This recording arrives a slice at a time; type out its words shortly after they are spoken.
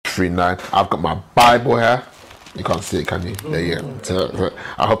3:9. I've got my Bible here. You can't see it, can you? There you go. So,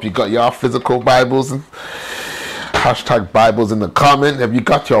 I hope you got your physical Bibles. Hashtag Bibles in the comment. Have you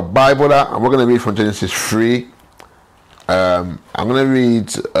got your Bible out? And we're going to read from Genesis 3. I'm going to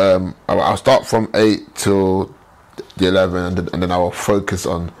read, I'll start from 8 till the 11, and then I will focus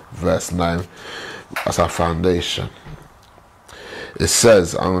on verse 9 as our foundation. It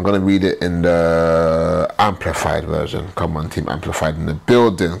says, I'm going to read it in the Amplified version. Come on, Team Amplified in the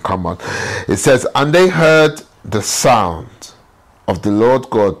building. Come on. It says, and they heard the sound of the Lord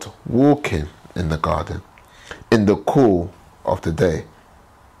God walking in the garden in the cool of the day.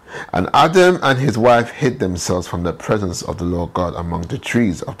 And Adam and his wife hid themselves from the presence of the Lord God among the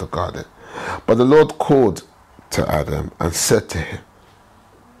trees of the garden. But the Lord called to Adam and said to him,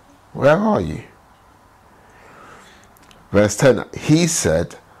 where are you? Verse 10, he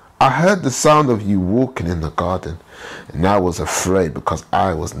said, I heard the sound of you walking in the garden, and I was afraid because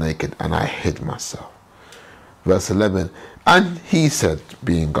I was naked and I hid myself. Verse 11, and he said,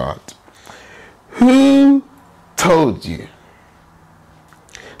 being God, who told you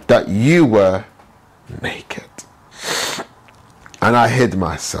that you were naked? And I hid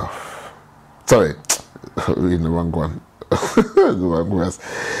myself. Sorry, reading the wrong one. The wrong verse.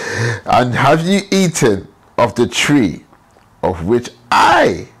 And have you eaten of the tree of which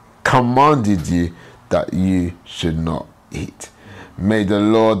I commanded you that you should not eat? May the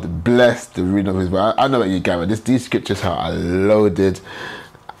Lord bless the reading of his word. I know what you gather. These scriptures are loaded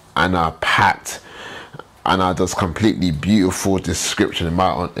and are packed and are just completely beautiful description in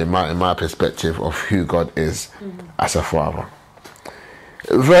my perspective of who God is as a father.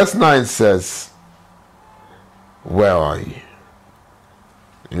 Verse 9 says, where are you?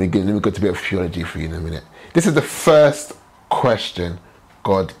 Let me go to a bit of theology for you in a minute. This is the first question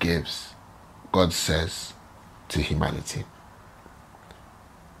God says to humanity.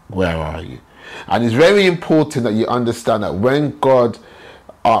 Where are you? And it's very important that you understand that when God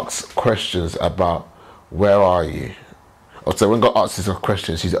asks questions about where are you, or so when God asks us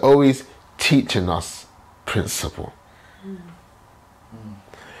questions, he's always teaching us principle.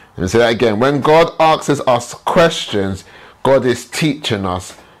 Let me say that again. When God asks us questions, God is teaching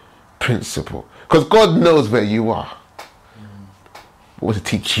us principle. Because God knows where you are. But what to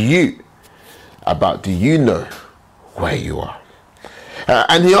teach you about, do you know where you are?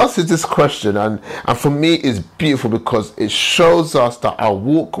 And he answers this question, and for me it's beautiful because it shows us that our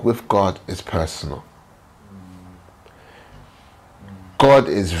walk with God is personal. God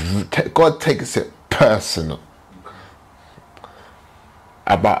takes it personal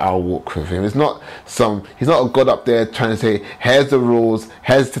about our walk with him. He's not a God up there trying to say, here's the rules,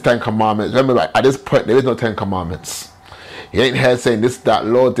 here's the 10 commandments. Remember, like, at this point there is no 10 commandments. He ain't here saying this, that,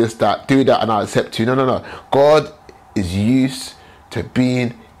 Lord, this, that, do that and I'll accept you. No. God is used to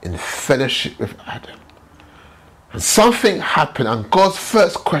being in fellowship with Adam. And something happened, and God's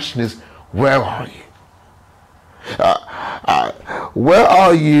first question is, where are you? Where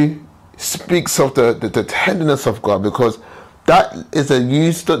are you speaks of the tenderness of God, because that is a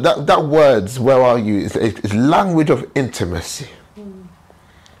use, that words, where are you, is language of intimacy.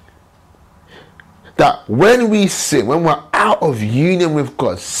 That when we sin, when we're out of union with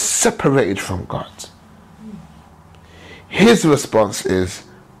God, separated from God, his response is,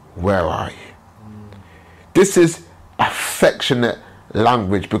 where are you? This is affectionate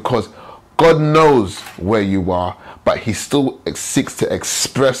language because God knows where you are, but he still seeks to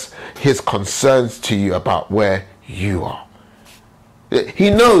express his concerns to you about where you are. He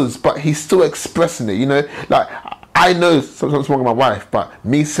knows, but he's still expressing it, you know. Like, I know sometimes wrong with my wife, but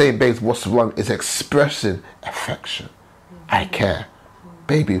me saying, babes, what's wrong, is expressing affection. I care.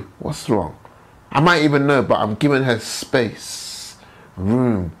 Baby, what's wrong? I might even know, but I'm giving her space,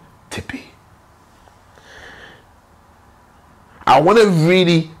 room to be. I want to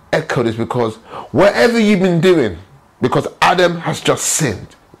really echo this because whatever you've been doing, because Adam has just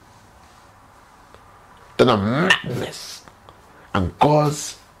sinned, done a madness, and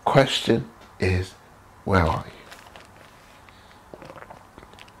God's question is, where are you?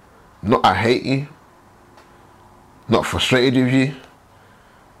 Not I hate you, not frustrated with you,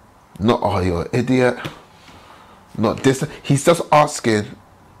 not oh you're an idiot, not this. He's just asking,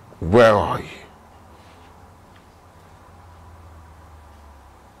 where are you?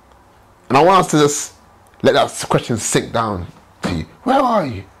 And I want us to just let that question sink down to you. Where are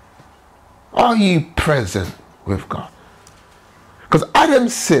you? Are you present with God? Because Adam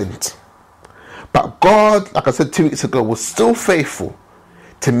sinned, but God, like I said 2 weeks ago, was still faithful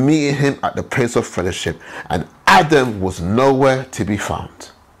to meet him at the place of fellowship, and Adam was nowhere to be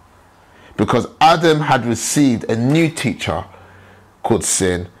found. Because Adam had received a new teacher called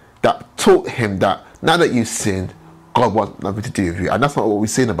sin that taught him that now that you've sinned, God wants nothing to do with you. And that's not what we're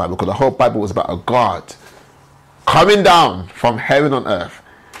seeing about, because the whole Bible was about a God coming down from heaven on earth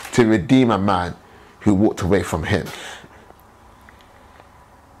to redeem a man who walked away from him.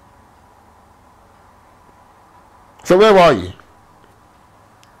 So where are you?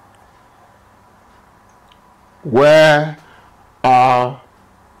 Where are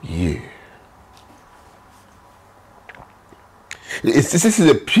you? This is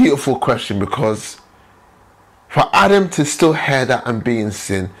a beautiful question, because for Adam to still hear that and be in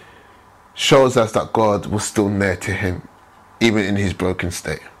sin shows us that God was still near to him, even in his broken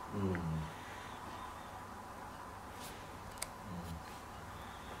state.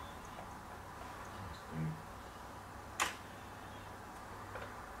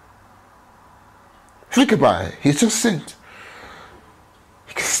 Think about it. He's just sinned.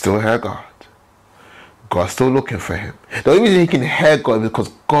 He can still hear God. God's still looking for him. The only reason he can hear God is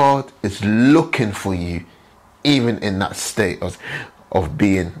because God is looking for you, even in that state of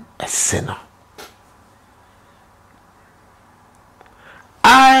being a sinner.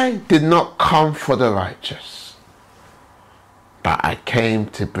 I did not come for the righteous, but I came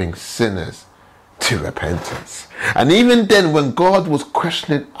to bring sinners to repentance. And even then, when God was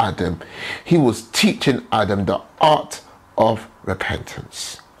questioning Adam, he was teaching Adam the art of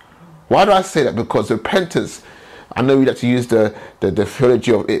repentance. Why do I say that? Because repentance, I know we like to use the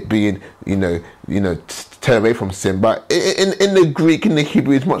theology of it being, turn away from sin, but in the Greek, in the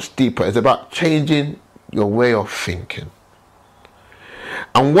Hebrew, it's much deeper. It's about changing your way of thinking.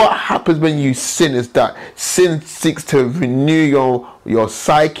 And what happens when you sin is that sin seeks to renew your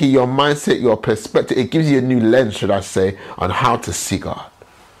psyche, your mindset, your perspective. It gives you a new lens, should I say, on how to see God.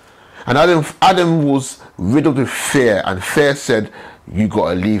 And Adam was riddled with fear, and fear said, you got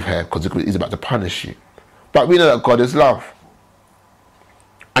to leave here because he's about to punish you. But we know that God is love.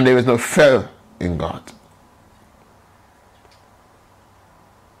 And there is no fear in God.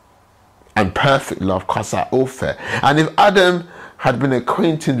 And perfect love casts out all fear. And if Adam had been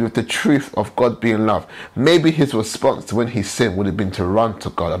acquainted with the truth of God being love, maybe his response to when he sinned would have been to run to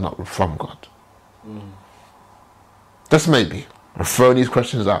God and not from God. Just maybe. I'm throwing these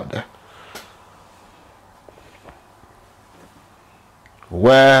questions out there.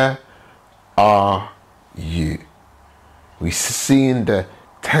 Where are you? We've seen the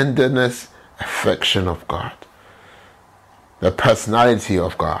tenderness, affection of God, the personality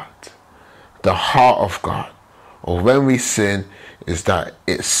of God, the heart of God. Or when we sin, is that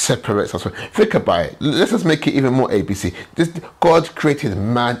it separates us. Think about it. Let's just make it even more ABC. God created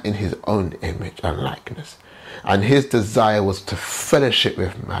man in his own image and likeness. And his desire was to fellowship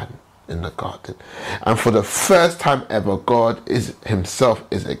with man in the garden. And for the first time ever, God himself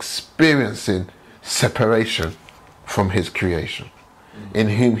is experiencing separation from his creation, in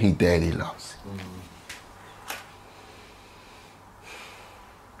whom he dearly loves.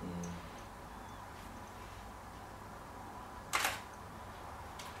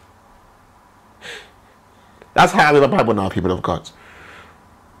 That's how I read the Bible now, people of God.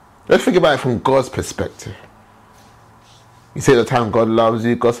 Let's think about it from God's perspective. You say at the time God loves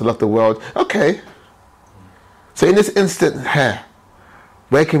you, God so loved the world. Okay. So in this instant here,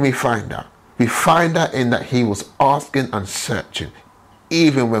 where can we find that? We find that in that he was asking and searching,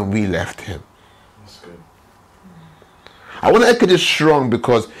 even when we left him. That's good. I want to echo this strong,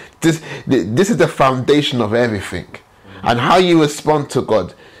 because this is the foundation of everything. And how you respond to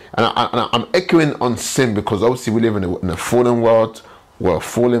God. And I'm echoing on sin, because obviously we live in a fallen world. We're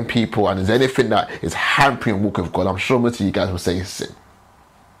fallen people, and is anything that is hampering walk with God, I'm sure most of you guys will say is sin,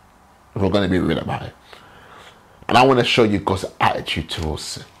 if we're going to be real about it. And I want to show you God's attitude towards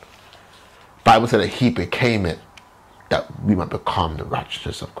sin. The Bible said that he became it, that we might become the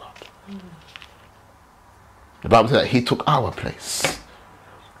righteousness of God. The Bible said that he took our place,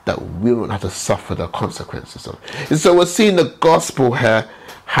 that we won't have to suffer the consequences of it. And so we're seeing the gospel here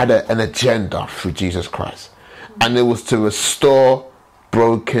had an agenda through Jesus Christ, and it was to restore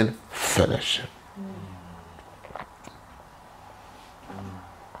broken fellowship.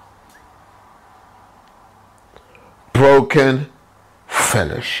 Broken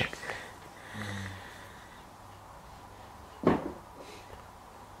fellowship.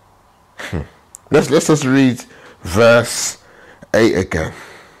 Let's just read verse 8 again.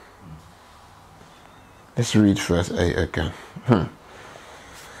 Let's read verse 8 again.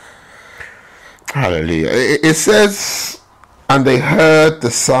 Hallelujah. It says, and they heard the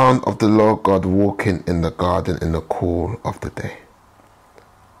sound of the Lord God walking in the garden in the cool of the day.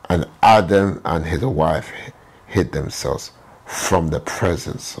 And Adam and his wife hid themselves from the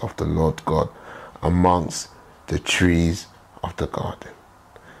presence of the Lord God amongst the trees of the garden.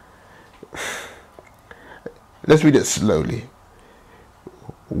 let's read it slowly.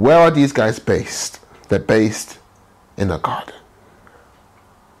 Where are these guys based? They're based in a garden.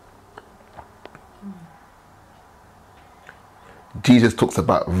 Jesus talks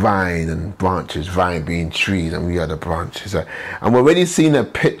about vine and branches, vine being trees and we are the branches. And we're already seeing a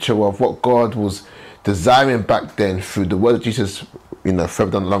picture of what God was desiring back then through the word of Jesus,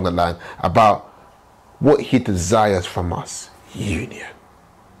 further down along the line, about what he desires from us. Union,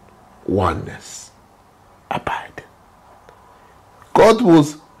 oneness, abide. God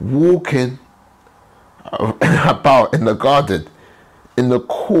was walking about in the garden in the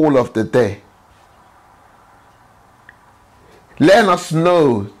cool of the day, letting us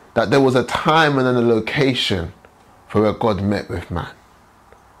know that there was a time and a location for where God met with man.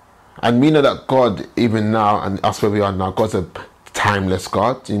 And we know that God, even now, and us where we are now, God's a timeless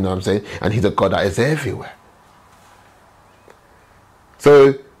God, you know what I'm saying? And he's a God that is everywhere.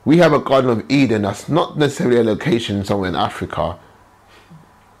 So we have a Garden of Eden that's not necessarily a location somewhere in Africa,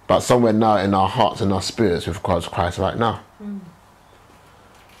 but somewhere now in our hearts and our spirits with God's Christ right now.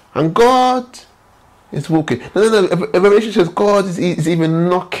 And God is walking. No. Revelation says God is even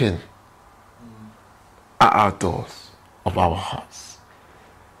knocking at our doors of our hearts.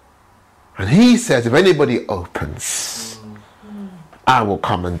 And he says, if anybody opens, I will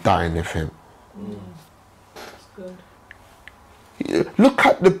come and dine with him. That's good. Look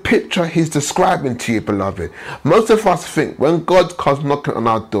at the picture he's describing to you, beloved. Most of us think when God comes knocking on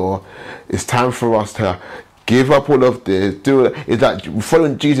our door, it's time for us to give up all of this, do it. It's like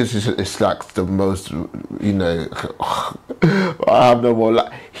following Jesus is like the most, I have no more.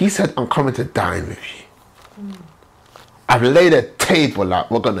 Like, he said, I'm coming to dine with you. I've laid a table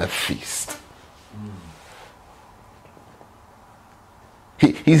out, we're going to feast.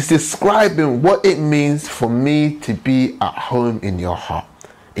 He's describing what it means for me to be at home in your heart,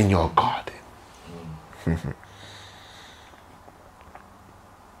 in your garden.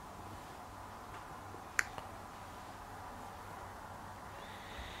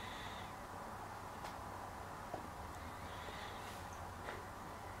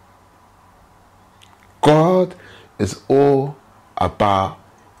 God is all about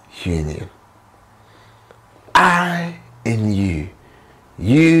union. I in you.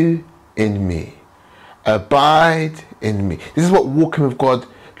 You in me. Abide in me. This is what walking with God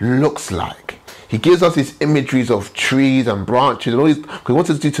looks like. He gives us these imageries of trees and branches and all these, because he wants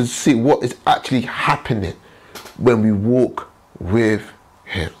us to see what is actually happening when we walk with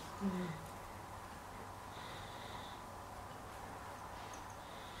him.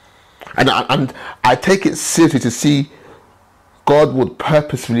 And I take it seriously to see God would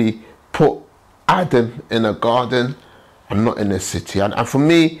purposefully put Adam in a garden and not in a city. And for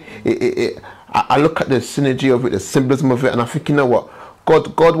me, I look at the synergy of it, the symbolism of it, and I think, you know what?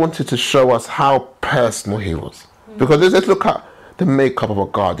 God wanted to show us how personal he was. Because let's look at the makeup of a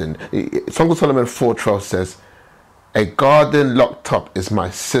garden. Song of Solomon 4:12 says, a garden locked up is my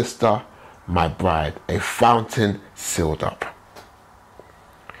sister, my bride, a fountain sealed up.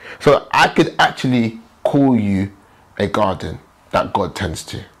 So I could actually call you a garden that God tends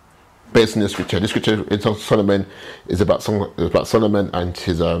to. Based on the scripture. This scripture in Song of Solomon is about Solomon and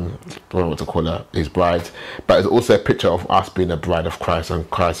his I don't know what to call her, his bride. But it's also a picture of us being a bride of Christ and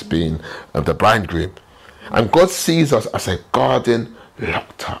Christ being the bridegroom. And God sees us as a garden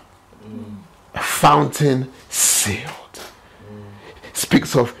locked up. A fountain sealed.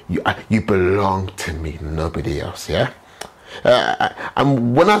 Speaks of you belong to me, nobody else, yeah?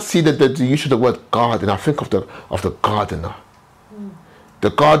 And when I see the use of the word garden, I think of the gardener. The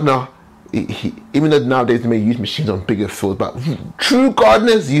gardener, he, even though nowadays they may use machines on bigger fields, but true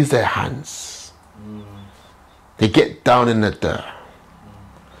gardeners use their hands. They get down in the dirt.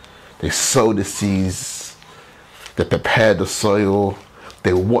 They sow the seeds. They prepare the soil.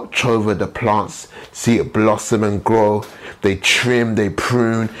 They watch over the plants, see it blossom and grow. They trim, they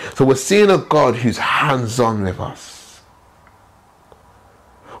prune. So we're seeing a God who's hands-on with us.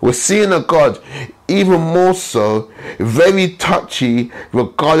 We're seeing a God, even more so, very touchy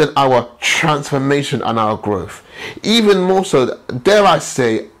regarding our transformation and our growth. Even more so, dare I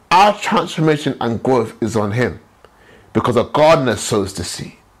say, our transformation and growth is on him. Because a gardener sows the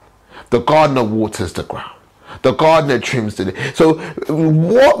seed. The gardener waters the ground. The gardener trims the day. So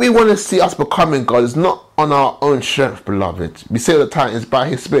what we want to see us becoming, God, is not on our own strength, beloved. We say all the time, it's by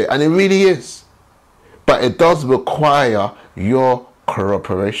his spirit. And it really is. But it does require your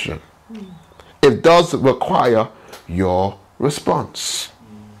cooperation. It does require your response.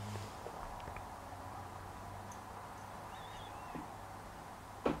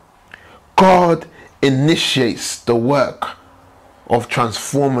 God initiates the work of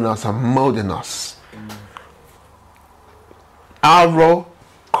transforming us and molding us Our role,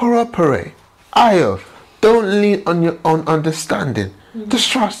 cooperate. Ayo, don't lean on your own understanding.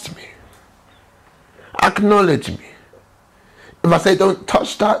 Just trust me. Acknowledge me. If I say don't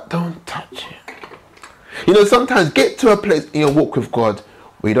touch that, don't touch it. You know, sometimes get to a place in your walk with God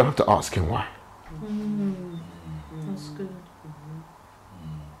where you don't have to ask him why. That's good.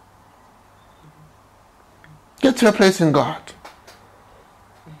 Get to a place in God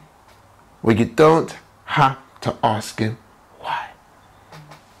where you don't have to ask him why.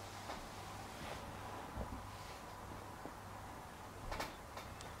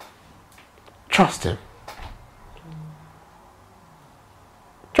 Trust him.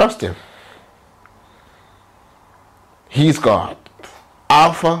 Trust him. He's God.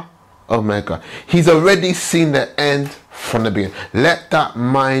 Alpha, Omega. He's already seen the end from the beginning. Let that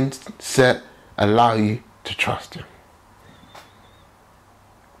mindset allow you to trust him.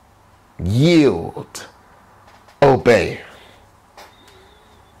 Yield. Obey.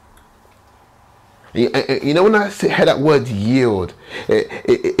 You know, when I hear that word yield,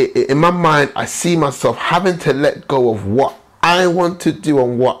 in my mind, I see myself having to let go of what I want to do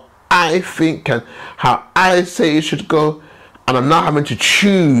and what I think and how I say it should go, and I'm now having to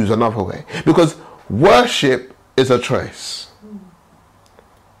choose another way, because worship is a choice.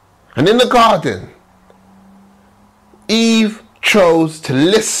 And in the garden, Eve chose to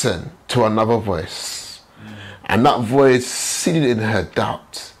listen to another voice, and that voice seeded in her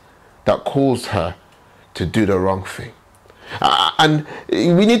doubt that caused her to do the wrong thing. And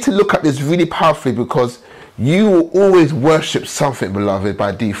we need to look at this really powerfully, because you will always worship something, beloved,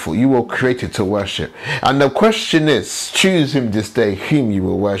 by default. You were created to worship. And the question is, choose him this day whom you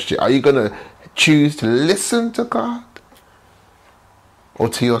will worship. Are you going to choose to listen to God or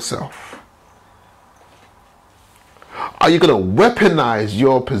to yourself? Are you going to weaponize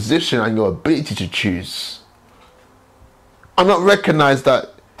your position and your ability to choose and not recognize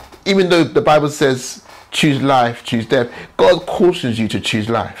that even though the Bible says choose life, choose death, God cautions you to choose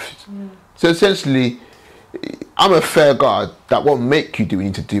life. So essentially, I'm a fair God that won't make you do what you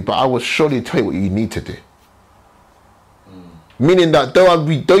need to do, but I will surely tell you what you need to do. Meaning that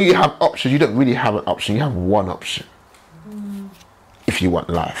though you have options, you don't really have an option. You have one option. If you want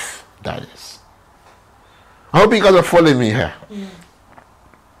life, that is. I hope you guys are following me here.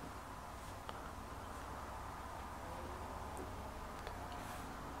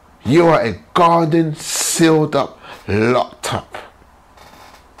 You are a garden sealed up, locked up.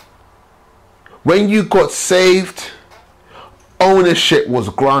 When you got saved, ownership was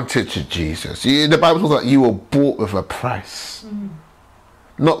granted to Jesus. The Bible says that you were bought with a price.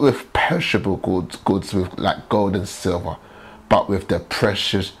 Not with perishable goods with like gold and silver, but with the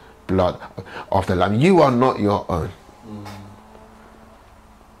precious blood of the Lamb. You are not your own.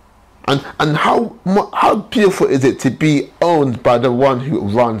 And how beautiful is it to be owned by the one who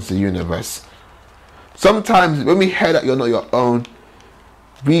runs the universe? Sometimes when we hear that you're not your own,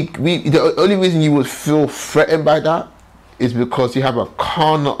 the only reason you would feel threatened by that is because you have a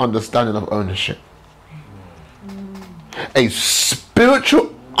carnal understanding of ownership. A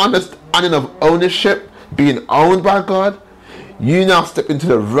spiritual understanding of ownership, being owned by God, you now step into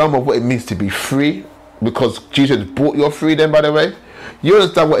the realm of what it means to be free, because Jesus bought your freedom, by the way. You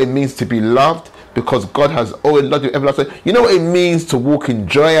understand what it means to be loved, because God has always loved you everlasting. You know what it means to walk in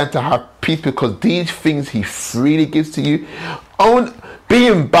joy and to have peace, because these things he freely gives to you.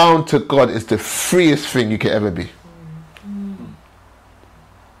 Being bound to God is the freest thing you can ever be.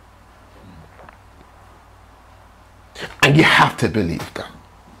 And you have to believe that.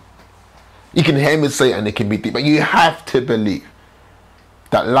 You can hear me say it and it can be deep, but you have to believe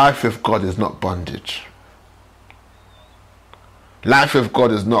that life with God is not bondage. Life with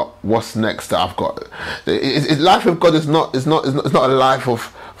God is not what's next that I've got. Life with God is not a life of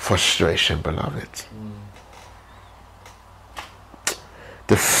frustration, beloved.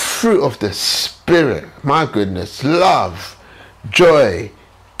 The fruit of the Spirit, my goodness, love, joy,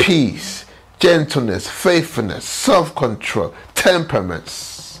 peace, gentleness, faithfulness, self-control,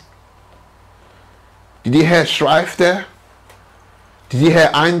 temperaments. Did you hear strife there? Did you hear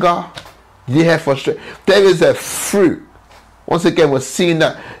anger? Did you hear frustration? There is a fruit. Once again, we're seeing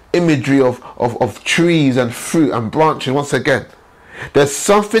that imagery of trees and fruit and branches once again. There's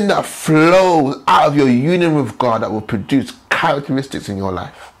something that flows out of your union with God that will produce characteristics in your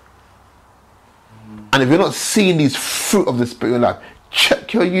life. And if you're not seeing these fruit of the Spirit in your life,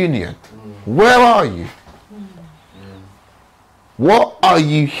 check your union. Where are you? What are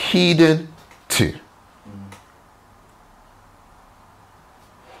you heeding to?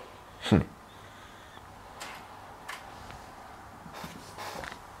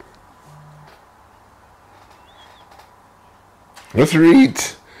 Let's read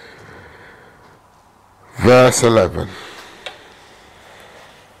verse 11.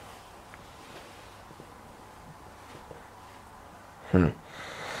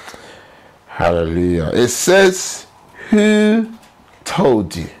 Hallelujah. It says, who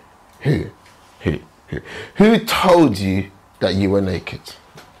told you? Who told you that you were naked?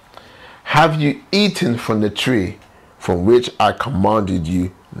 Have you eaten from the tree from which I commanded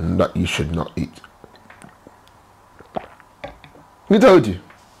you that you should not eat? Who told you?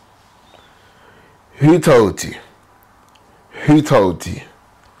 Who told you? Who told you?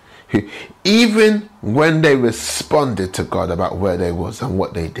 Who? Even when they responded to God about where they was and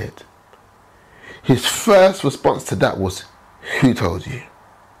what they did, his first response to that was, who told you?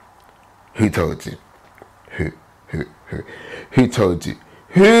 Who told you? Who told you?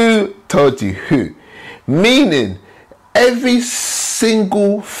 Who told you who? Meaning, every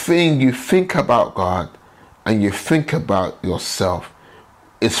single thing you think about God and you think about yourself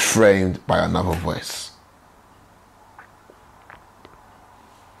is framed by another voice.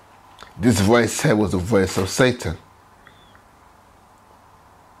 This voice here was the voice of Satan.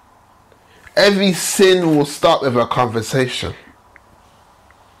 Every sin will start with a conversation.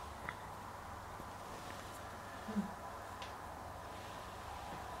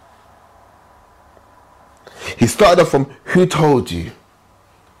 He started off from, who told you?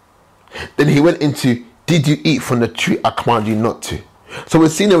 Then he went into, did you eat from the tree I command you not to? So we're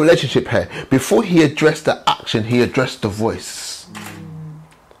seeing a relationship here. Before he addressed the action, he addressed the voice.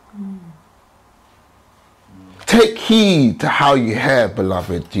 Take heed to how you hear,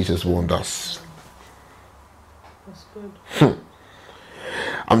 beloved, Jesus warned us. That's good.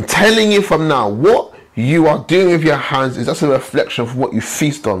 I'm telling you from now, what you are doing with your hands is just a reflection of what you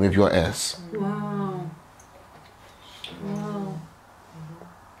feast on with your ears. Wow. Wow.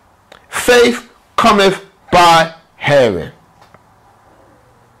 Faith cometh by hearing.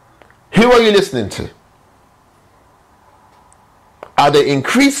 Who are you listening to? Are they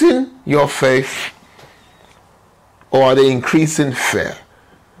increasing your faith, or are they increasing fear,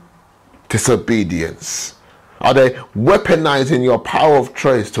 disobedience? Are they weaponizing your power of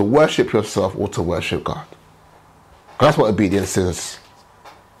choice to worship yourself or to worship God? That's what obedience is.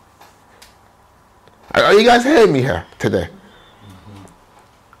 Are you guys hearing me here today?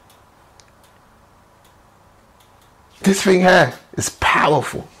 This thing here is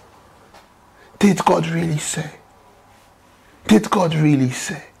powerful. Did God really say? Did God really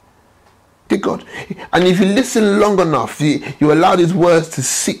say? Did God? And if you listen long enough, you allow these words to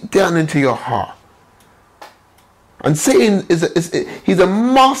sink down into your heart. And Satan he's a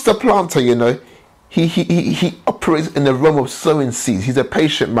master planter, you know. He operates in the realm of sowing seeds. He's a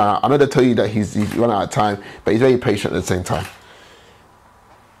patient man. I know they tell you that he's run out of time, but he's very patient at the same time.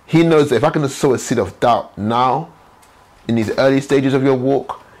 He knows that if I can sow a seed of doubt now, in these early stages of your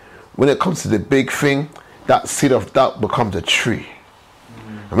walk, when it comes to the big thing, that seed of doubt becomes a tree.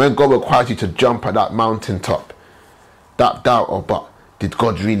 And when God requires you to jump at that mountaintop, that doubt, or but did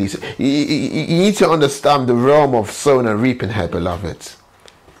God really say? You need to understand the realm of sowing and reaping here, beloved.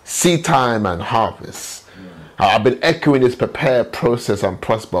 Seed time and harvest. I've been echoing this prepare, process and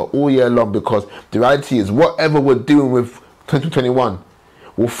prosper all year long, because the reality is whatever we're doing with 2021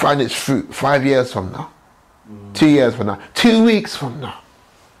 will find its fruit 5 years from now, 2 years from now, 2 weeks from now.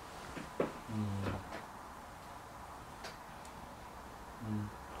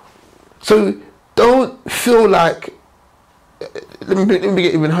 So don't feel like, let me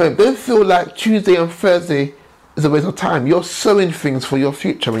get even home. Don't feel like Tuesday and Thursday is a waste of time. You're sowing things for your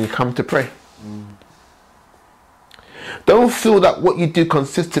future when you come to pray. Don't feel that what you do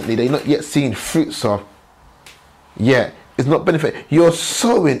consistently that you're not yet seeing fruits of yet is not benefit. You're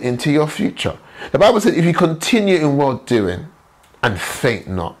sowing into your future. The Bible says if you continue in well doing and faint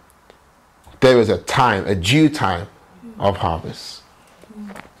not, there is a time, a due time of harvest.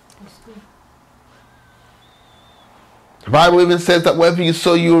 The Bible even says that whatever you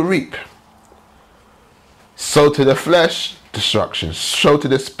sow, you will reap. Sow to the flesh, destruction. Sow to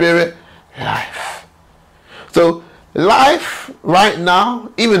the spirit, life. So life right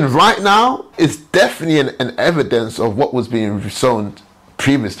now, even right now, is definitely an evidence of what was being sown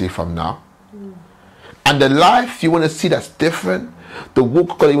previously from now. And the life you want to see that's different, the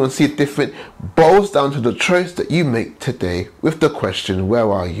walk of God you want to see different, boils down to the choice that you make today with the question,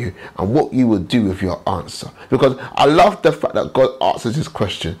 where are you? And what you will do with your answer. Because I love the fact that God answers this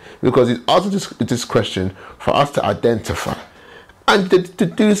question, because he answers this question for us to identify and to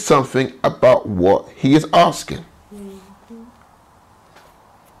do something about what he is asking.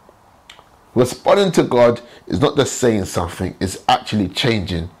 Responding to God is not just saying something, it's actually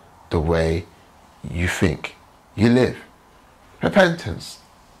changing the way you think, you live. Repentance.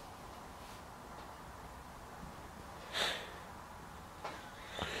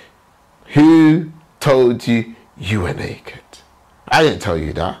 Who told you you were naked? I didn't tell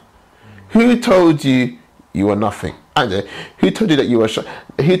you that. Who told you you were nothing? I did. Who told you that you were?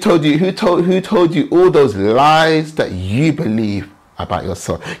 Who told you? Who told you all those lies that you believe about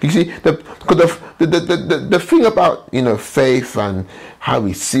yourself? You see, the thing about, you know, faith and how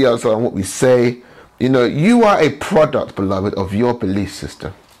we see ourselves and what we say. You know, you are a product, beloved, of your belief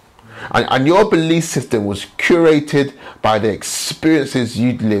system. And your belief system was curated by the experiences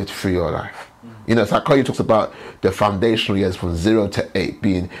you lived through your life. You know, psychology talks about the foundational years from 0 to 8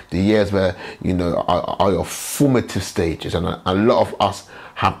 being the years where, you know, are your formative stages. And a lot of us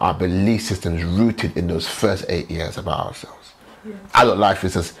have our belief systems rooted in those first 8 years about ourselves. Yes. Adult life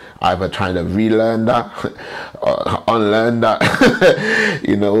is just either trying to relearn that or unlearn that.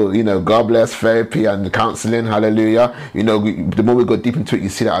 you know, God bless therapy and counseling, hallelujah. You know, the more we go deep into it, you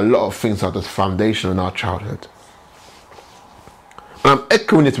see that a lot of things are just foundational in our childhood. And I'm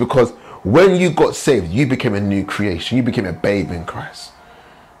echoing this because when you got saved, you became a new creation. You became a babe in Christ.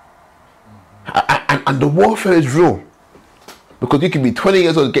 And the warfare is real. Because you can be 20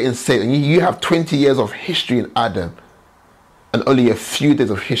 years old getting saved and you have 20 years of history in Adam and only a few days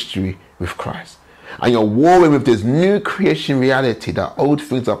of history with Christ. And you're warring with this new creation reality that old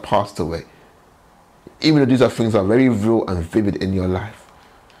things are passed away. Even though these are things that are very real and vivid in your life.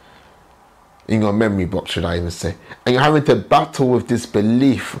 In your memory box, should I even say. And you're having to battle with this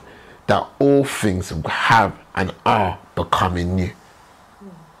belief that all things have and are becoming new.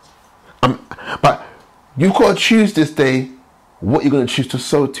 But you've got to choose this day what you're going to choose to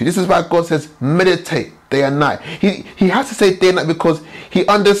sow to. This is why God says meditate day and night. He has to say day and night because he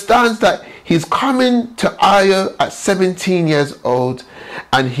understands that he's coming to Ayo at 17 years old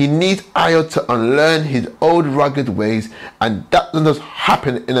and he needs Ayo to unlearn his old rugged ways, and that doesn't just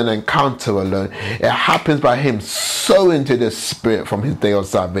happen in an encounter alone. It happens by him sowing to the spirit from his day of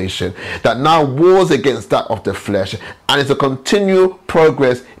salvation that now wars against that of the flesh, and it's a continual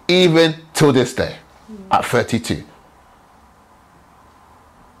progress even till this day at 32.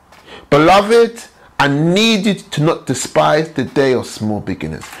 Beloved, I need you to not despise the day of small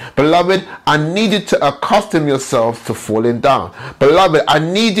beginnings. Beloved, I need you to accustom yourself to falling down. Beloved, I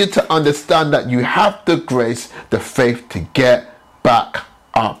need you to understand that you have the grace, the faith to get back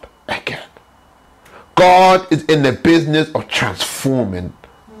up again. God is in the business of transforming.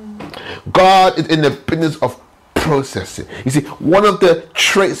 God is in the business of processing. You see, one of the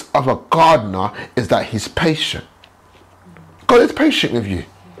traits of a gardener is that he's patient. God is patient with you.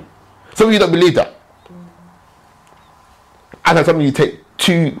 Some of you don't believe that. And some of you take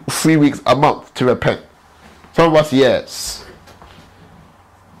 2-3 weeks a month to repent. Some of us, yes.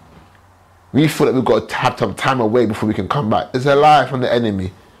 We feel that we've got to have some time away before we can come back. It's a lie from the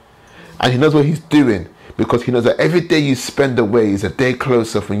enemy. And he knows what he's doing, because he knows that every day you spend away is a day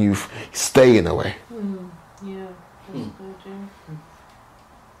closer when you staying away. Yeah, that's good, yeah.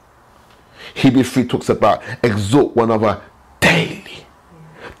 Hebrews 3 talks about exhort one another daily,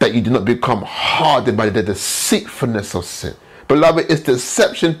 that you do not become hardened by the deceitfulness of sin. Beloved, it's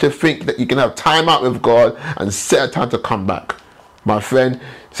deception to think that you can have time out with God and set a time to come back. My friend,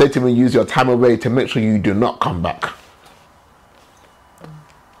 Satan will use your time away to make sure you do not come back.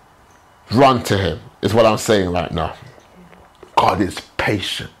 Run to him, is what I'm saying right now. God is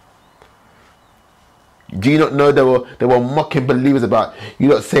patient. Do you not know they were mocking believers about you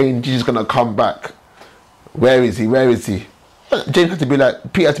not saying Jesus is going to come back? Where is he? Where is he? James had to be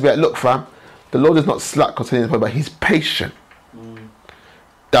like, Peter had to be like, look fam, the Lord is not slack concerning his word, but he's patient.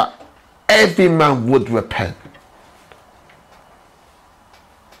 That every man would repent.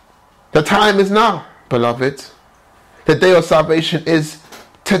 The time is now, beloved. The day of salvation is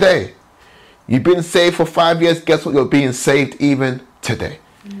today. You've been saved for 5 years, guess what? You're being saved even today.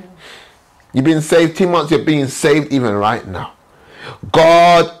 Yeah. You've been saved 2 months, you're being saved even right now.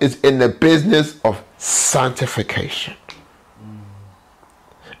 God is in the business of sanctification.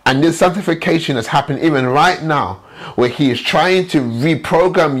 And this sanctification is happening even right now, where he is trying to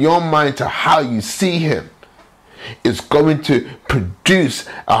reprogram your mind to how you see him. It's going to produce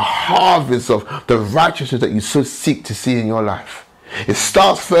a harvest of the righteousness that you so seek to see in your life. It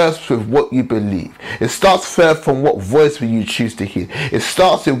starts first with what you believe. It starts first from what voice will you choose to hear. It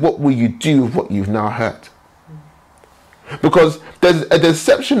starts with what will you do with what you've now heard. Because there's a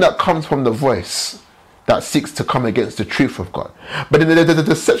deception that comes from the voice that seeks to come against the truth of God. But then there's a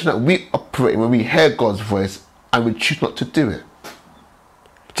deception that we operate when we hear God's voice and we choose not to do it.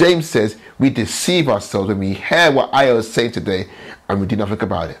 James says we deceive ourselves when we hear what I was saying today and we do nothing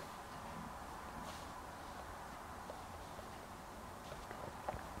about it.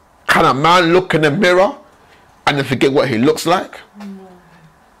 Can a man look in the mirror and then forget what he looks like? No.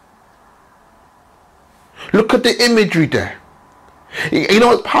 Look at the imagery there. You know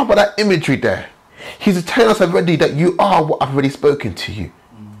what's powerful about that imagery there? He's telling us already that you are what I've already spoken to you.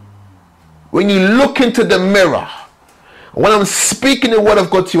 When you look into the mirror, when I'm speaking the word of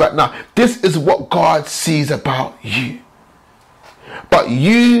God to you right now, this is what God sees about you. But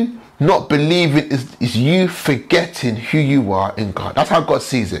you not believing is you forgetting who you are in God. That's how God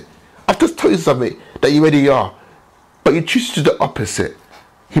sees it. I've just told you something that you already are. But you choose to do the opposite.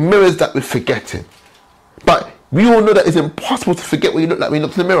 He mirrors that with forgetting. But we all know that it's impossible to forget what you look like when you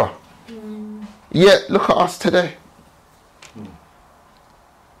look in the mirror. Yet, look at us today. And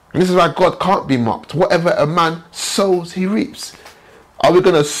this is why God can't be mocked. Whatever a man sows, he reaps. Are we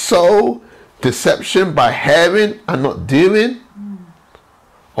going to sow deception by hearing and not doing?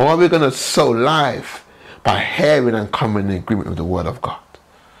 Or are we going to sow life by hearing and coming in agreement with the word of God?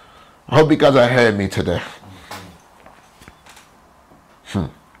 I hope you guys are hearing me today.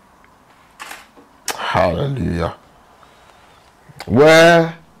 Hallelujah.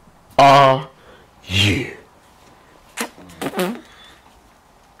 Where are you?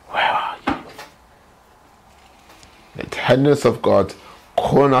 Where are you? The tenderness of God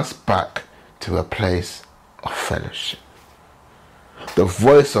calling us back to a place of fellowship. The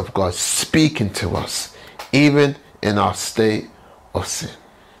voice of God speaking to us even in our state of sin.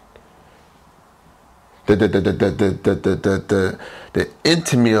 The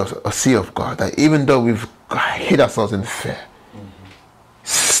intimacy of God, that even though we've hid ourselves in fear,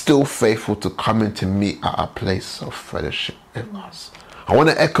 still faithful to come in to meet at our place of fellowship with us. I want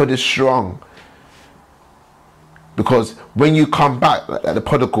to echo this strong, because when you come back like the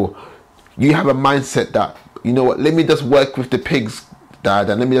prodigal, you have a mindset that, you know what, let me just work with the pigs, Dad,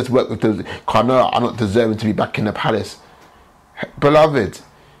 and let me just work with the, because I know I'm not deserving to be back in the palace. Beloved,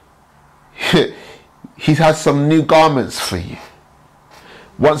 he has some new garments for you.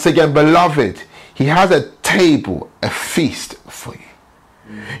 Once again, beloved, he has a table, a feast for you.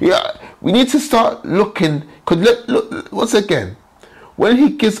 Yeah, we need to start looking, because look, once again, when he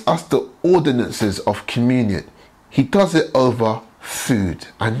gives us the ordinances of communion, he does it over food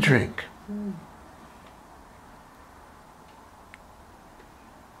and drink.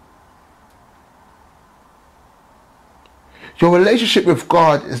 Your relationship with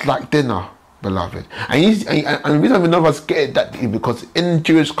God is like dinner, beloved. And the reason none of us get it that deep, because in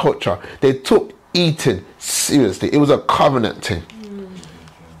Jewish culture, they took eating seriously. It was a covenant thing.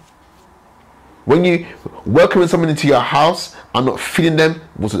 When you welcoming someone into your house and not feeding them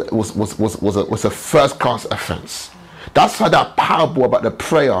was a first class offense. That's why that parable about the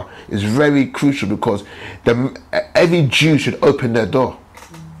prayer is very crucial, because every Jew should open their door.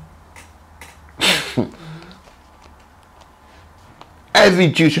 Every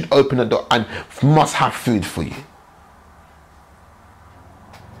Jew should open the door and must have food for you.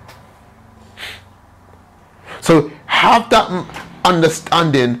 So have that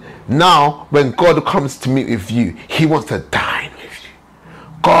understanding. Now when God comes to meet with you, he wants to dine with you.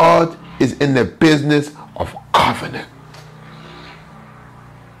 God is in the business of covenant.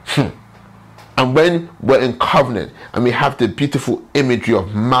 And when we're in covenant and we have the beautiful imagery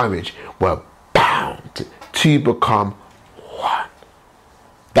of marriage, we're bound to become one.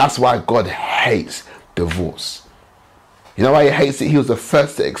 That's why God hates divorce. You know why he hates it? He was the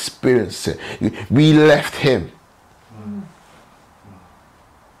first to experience it. We left him.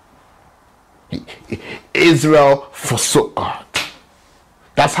 Israel forsook God.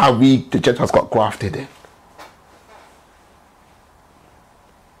 That's how the Gentiles got grafted in.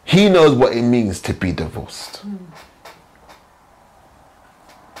 He knows what it means to be divorced.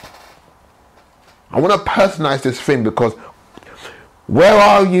 I want to personalize this thing, because where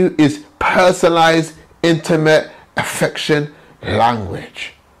are you is personalized, intimate, affection,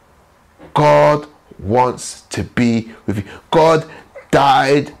 language. God wants to be with you. God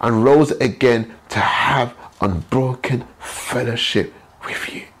died and rose again to have unbroken fellowship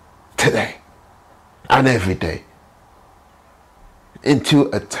with you today and every day into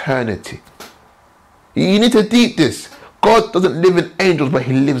eternity. You need to deep this. God doesn't live in angels, but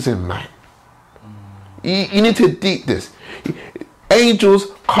he lives in man. You need to deep this. Angels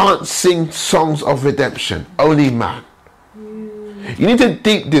can't sing songs of redemption, only man. You need to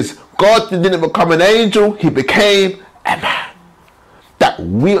deep this. God didn't become an angel, he became a man, that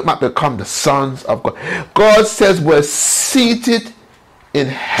we might become the sons of God. God says we're seated in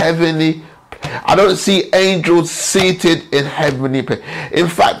heavenly. I don't see angels seated in heavenly place. In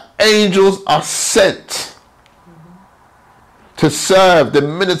fact, angels are sent to serve the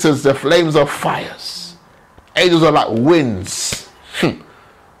ministers, the flames of fires. Angels are like winds.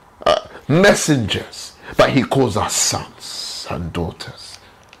 messengers, but he calls us sons and daughters.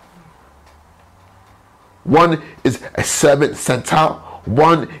 One is a servant sent out.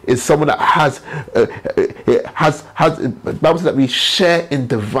 One is someone that has the Bible says that we share in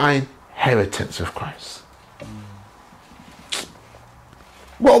divine inheritance with Christ.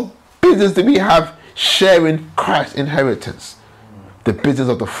 What business do we have sharing Christ's inheritance? The business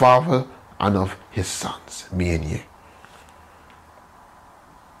of the Father and of his sons, me and you.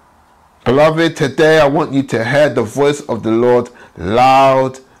 Beloved, today I want you to hear the voice of the Lord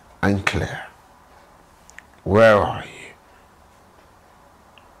loud and clear. Where are you?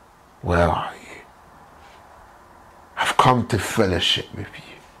 Where are you? I've come to fellowship with you.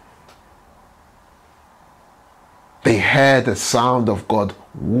 They heard the sound of God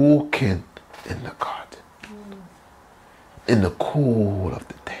walking in the garden, in the cool of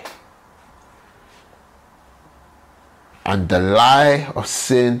the day. And the lie of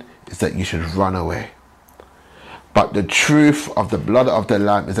sin is that you should run away. But the truth of the blood of the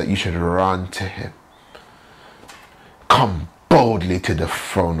Lamb is that you should run to him. Come boldly to the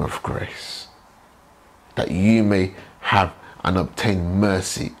throne of grace, that you may have and obtain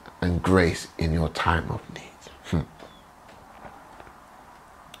mercy and grace in your time of need.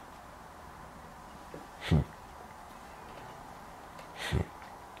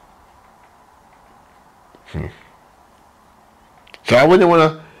 So I really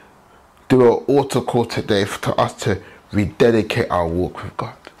want to do an altar call today for us to rededicate our walk with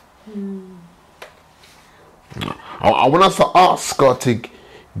God. I want us to ask God to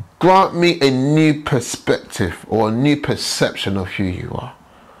grant me a new perspective or a new perception of who you are.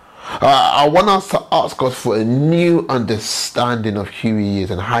 I want us to ask God for a new understanding of who he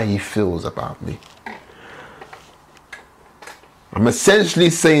is and how he feels about me. I'm essentially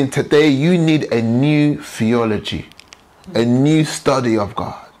saying today you need a new theology, a new study of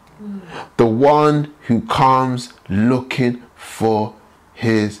God. The one who comes looking for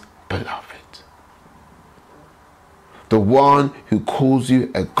his beloved. The one who calls you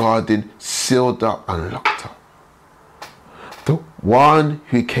a garden sealed up and locked up. The one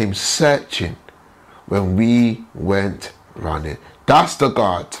who came searching when we went running. That's the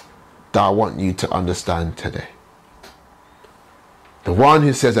God that I want you to understand today. The one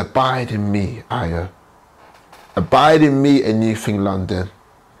who says, abide in me, Ayo. Abide in me, a new thing, London,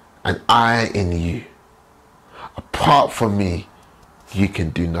 and I in you. Apart from me, you can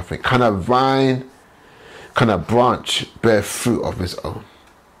do nothing. Can a vine, can a branch bear fruit of its own?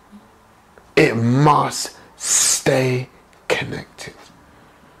 It must stay connected.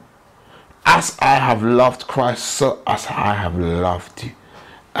 As I have loved Christ, so as I have loved you.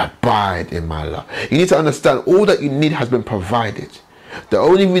 Abide in my love. You need to understand all that you need has been provided. The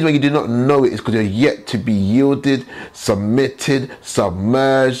only reason why you do not know it is because you're yet to be yielded, submitted,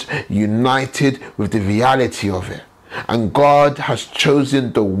 submerged, united with the reality of it. And God has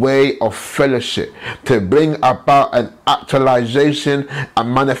chosen the way of fellowship to bring about an actualization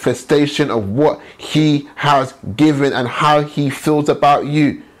and manifestation of what he has given and how he feels about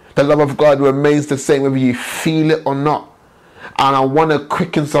you. The love of God remains the same whether you feel it or not. And I want to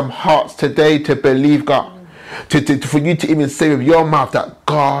quicken some hearts today to believe God. For you to even say with your mouth that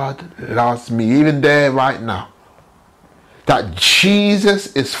God loves me, even there right now. That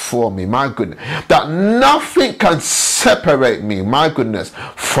Jesus is for me, my goodness. That nothing can separate me, my goodness,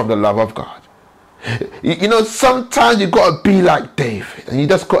 from the love of God. You know, sometimes you got to be like David and you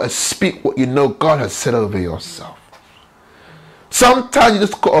just got to speak what you know God has said over yourself. Sometimes you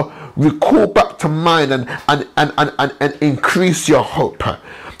just got to recall back to mind and increase your hope.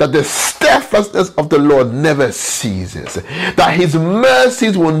 That the steadfastness of the Lord never ceases. That his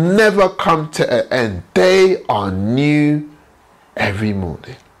mercies will never come to an end. They are new every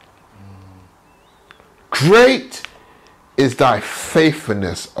morning. Great is thy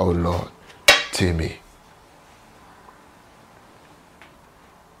faithfulness, O Lord, to me.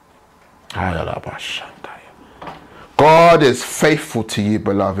 God is faithful to you,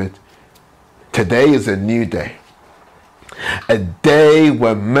 beloved. Today is a new day. A day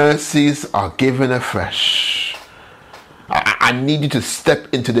where mercies are given afresh. I need you to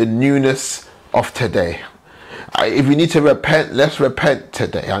step into the newness of today. If you need to repent, let's repent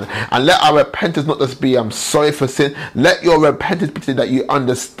today. And let our repentance not just be, I'm sorry for sin. Let your repentance be that you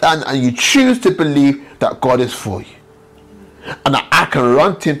understand and you choose to believe that God is for you. And that I can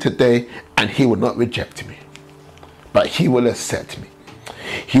run to him today and he will not reject me. But he will accept me.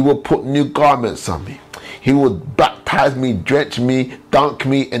 He will put new garments on me. He will baptize me, drench me, dunk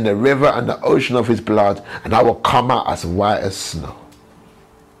me in the river and the ocean of his blood, and I will come out as white as snow.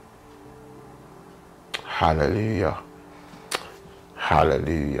 Hallelujah.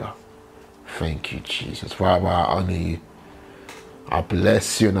 Hallelujah. Thank you, Jesus. Father, I honor you. I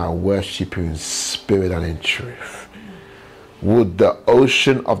bless you and I worship you in spirit and in truth. Would the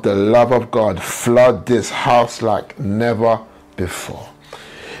ocean of the love of God flood this house like never before.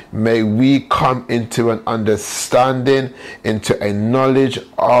 May we come into an understanding, into a knowledge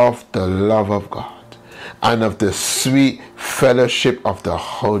of the love of God and of the sweet fellowship of the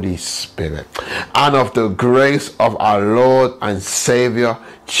Holy Spirit and of the grace of our Lord and Savior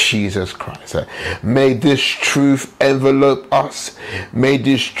Jesus Christ. May this truth envelope us. May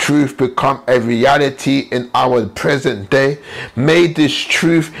this truth become a reality in our present day. May this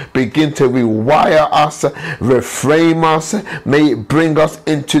truth begin to rewire us, reframe us. May it bring us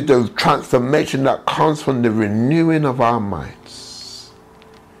into the transformation that comes from the renewing of our minds.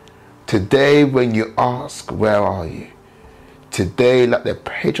 Today, when you ask, where are you? Today, like the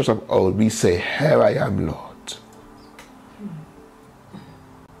patriots of old, we say, here I am, Lord.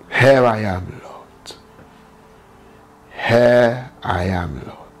 Here I am, Lord. Here I am,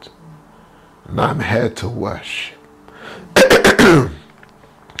 Lord. And I'm here to worship.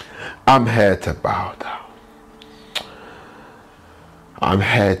 I'm here to bow down. I'm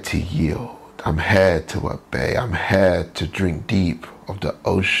here to yield. I'm here to obey. I'm here to drink deep of the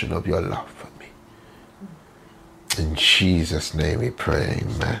ocean of your love for me. In Jesus' name we pray,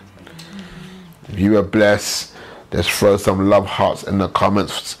 amen. If you are blessed, let's throw some love hearts in the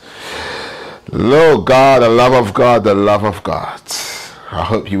comments. Lord God, the love of God, the love of God. I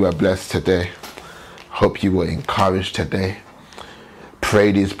hope you were blessed today. Hope you were encouraged today.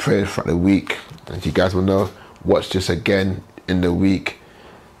 Pray these prayers for the week. As you guys will know, watch this again in the week.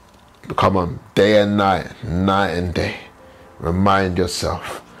 Come on, day and night, night and day. Remind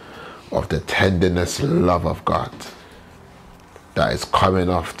yourself of the tenderness, love of God that is coming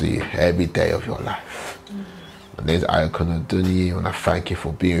after you every day of your life. My name is Ayokunu, Oduniyi, and I thank you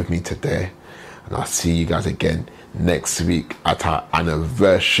for being with me today. And I'll see you guys again next week at our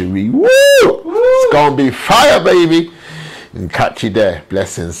anniversary. Woo! It's gonna be fire, baby. And catch you there.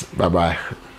 Blessings. Bye-bye.